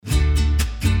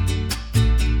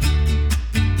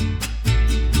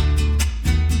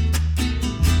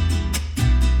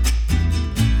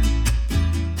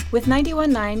With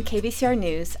 91.9 KVCR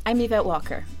News, I'm Yvette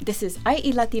Walker. This is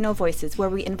IE Latino Voices, where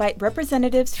we invite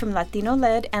representatives from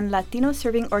Latino-led and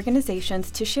Latino-serving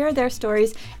organizations to share their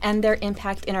stories and their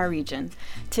impact in our region.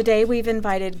 Today, we've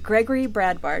invited Gregory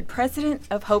Bradbard, president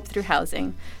of Hope Through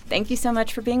Housing. Thank you so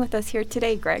much for being with us here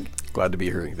today, Greg. Glad to be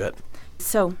here, Yvette.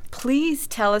 So please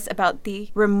tell us about the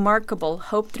remarkable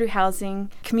Hope Through Housing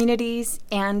communities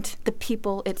and the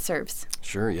people it serves.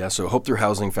 Sure, yeah. So Hope Through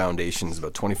Housing Foundation is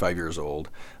about 25 years old.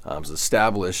 It was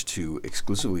established to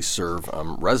exclusively serve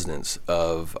residents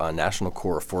of National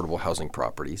Core affordable housing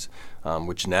properties,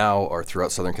 which now are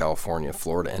throughout Southern California,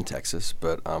 Florida, and Texas.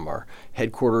 But our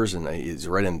headquarters is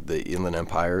right in the Inland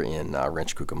Empire in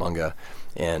Rancho Cucamonga.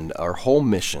 And our whole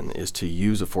mission is to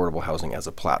use affordable housing as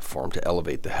a platform to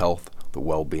elevate the health, the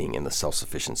well-being, and the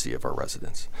self-sufficiency of our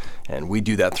residents. And we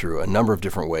do that through a number of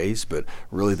different ways, but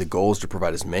really the goal is to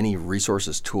provide as many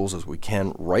resources, tools as we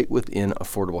can right within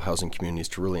affordable housing communities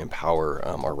to really empower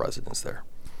our residents there.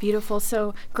 Beautiful.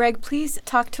 So, Greg, please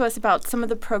talk to us about some of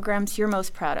the programs you're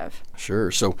most proud of.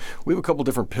 Sure. So we have a couple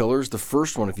different pillars. The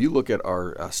first one, if you look at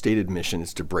our stated mission,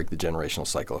 is to break the generational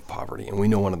cycle of poverty. And we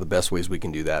know one of the best ways we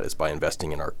can do that is by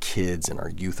investing in our kids and our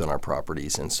youth on our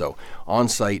properties. And so on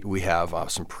site, we have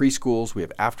some preschools, we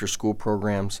have after-school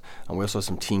programs, and we also have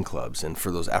some teen clubs. And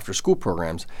for those after-school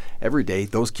programs, every day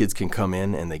those kids can come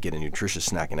in and they get a nutritious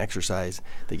snack and exercise.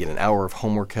 They get an hour of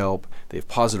homework help. They have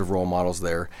positive role models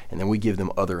there. And then we give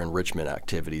them other enrichment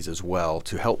activities as well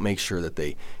to help make sure that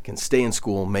they can stay in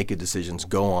school, make good decisions,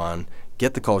 go on,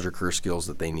 get the college or career skills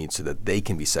that they need so that they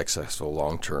can be successful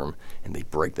long term and they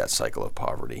break that cycle of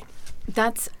poverty.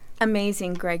 That's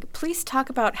amazing, Greg. Please talk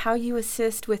about how you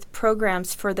assist with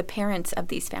programs for the parents of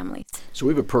these families. So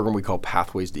we have a program we call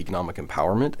Pathways to Economic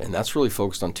Empowerment, and that's really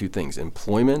focused on two things,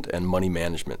 employment and money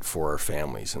management for our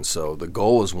families. And so the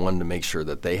goal is, one, to make sure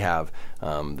that they have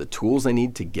the tools they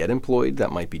need to get employed.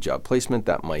 That might be job placement,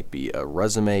 that might be a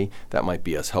resume, that might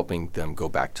be us helping them go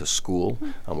back to school.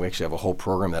 We actually have a whole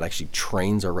program that actually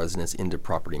trains our residents into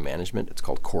property management. It's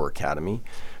called Core Academy.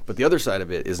 But the other side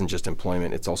of it isn't just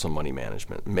employment, it's also money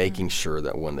management, making sure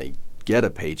that when they get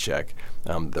a paycheck,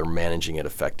 they're managing it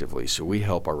effectively. So we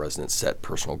help our residents set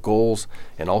personal goals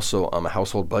and also a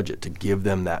household budget to give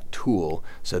them that tool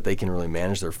so that they can really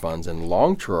manage their funds. And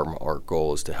long term, our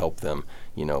goal is to help them,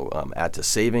 add to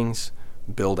savings,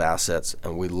 build assets,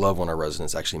 and we love when our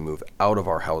residents actually move out of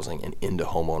our housing and into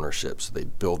home ownership so they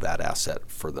build that asset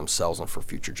for themselves and for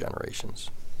future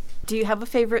generations. Do you have a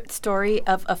favorite story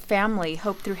of a family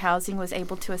Hope Through Housing was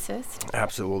able to assist?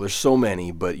 Absolutely. Well, there's so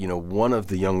many, but one of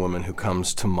the young women who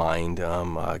comes to mind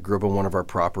grew up on one of our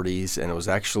properties, and it was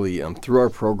actually through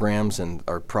our programs and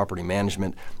our property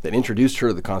management that introduced her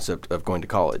to the concept of going to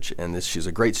college. And she's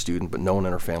a great student, but no one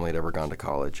in her family had ever gone to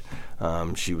college.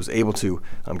 She was able to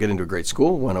get into a great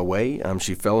school, went away.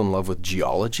 She fell in love with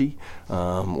geology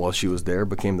while she was there,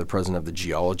 became the president of the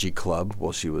geology club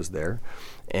while she was there.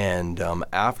 And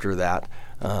after that,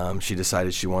 she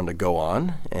decided she wanted to go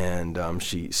on, and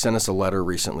she sent us a letter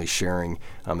recently sharing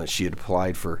that she had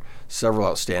applied for several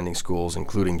outstanding schools,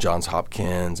 including Johns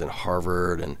Hopkins and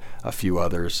Harvard and a few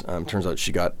others. Turns out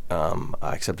she got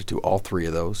accepted to all three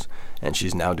of those, and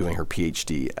she's now doing her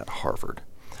PhD at Harvard.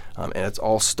 And it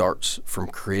all starts from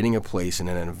creating a place and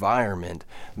an environment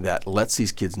that lets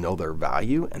these kids know their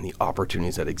value and the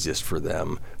opportunities that exist for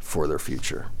them for their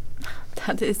future.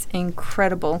 That is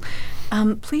incredible.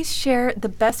 Please share the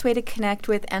best way to connect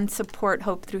with and support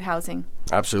Hope Through Housing.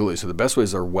 Absolutely. So the best way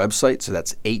is our website. So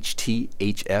that's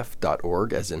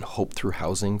hthf.org, as in Hope Through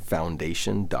Housing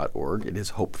Foundation.org. It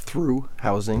is Hope Through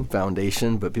Housing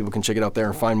Foundation, but people can check it out there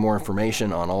and find more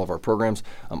information on all of our programs.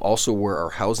 Also, where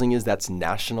our housing is, that's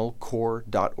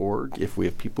nationalcore.org. If we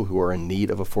have people who are in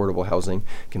need of affordable housing,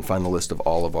 can find the list of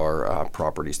all of our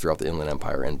properties throughout the Inland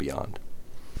Empire and beyond.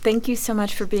 Thank you so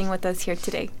much for being with us here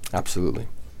today. Absolutely.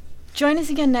 Join us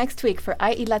again next week for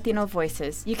IE Latino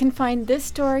Voices. You can find this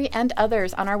story and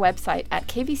others on our website at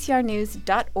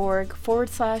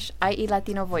kvcrnews.org/IE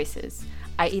Latino Voices.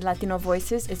 IE Latino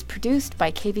Voices is produced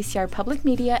by KVCR Public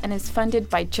Media and is funded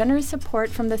by generous support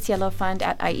from the Cielo Fund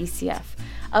at IECF,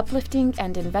 uplifting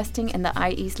and investing in the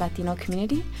IE's Latino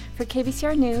community. For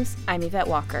KVCR News, I'm Yvette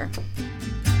Walker.